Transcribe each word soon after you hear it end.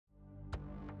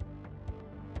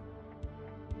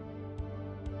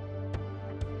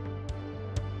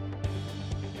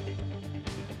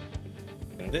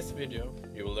In this video,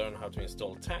 you will learn how to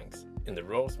install tanks in the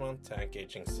Rosemount Tank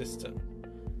Gauging System.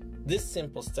 This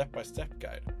simple step-by-step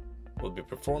guide will be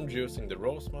performed using the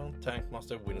Rosemount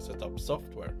TankMaster WinSetup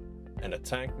software and a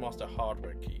TankMaster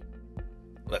hardware key.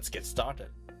 Let's get started.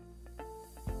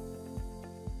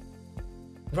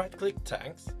 Right-click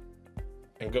Tanks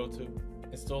and go to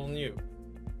Install New.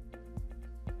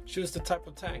 Choose the type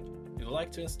of tank you'd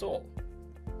like to install.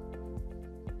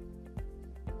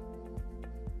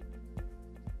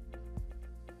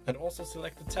 And also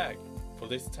select the tag for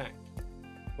this tank.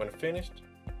 When finished,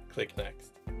 click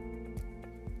Next.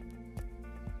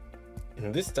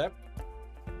 In this step,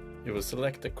 you will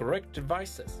select the correct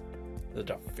devices that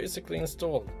are physically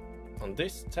installed on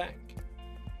this tank.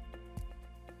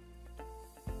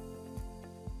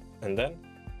 And then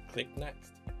click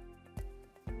Next.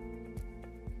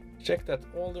 Check that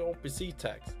all the OPC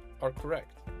tags are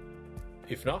correct.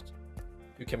 If not,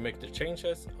 you can make the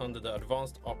changes under the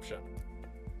Advanced option.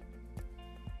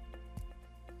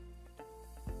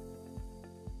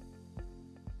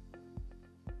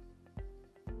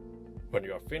 When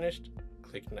you are finished,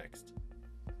 click Next.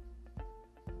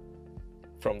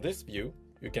 From this view,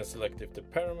 you can select if the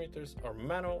parameters are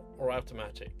manual or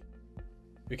automatic.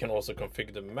 You can also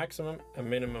configure the maximum and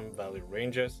minimum value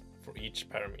ranges for each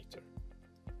parameter.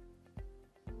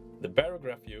 The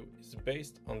barograph view is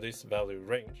based on this value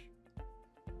range.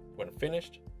 When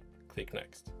finished, click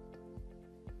Next.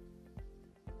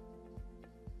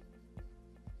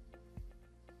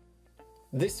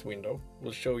 This window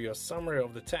will show you a summary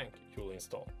of the tank you will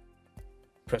install.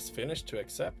 Press Finish to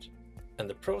accept, and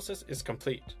the process is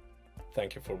complete.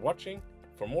 Thank you for watching.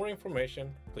 For more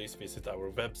information, please visit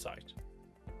our website.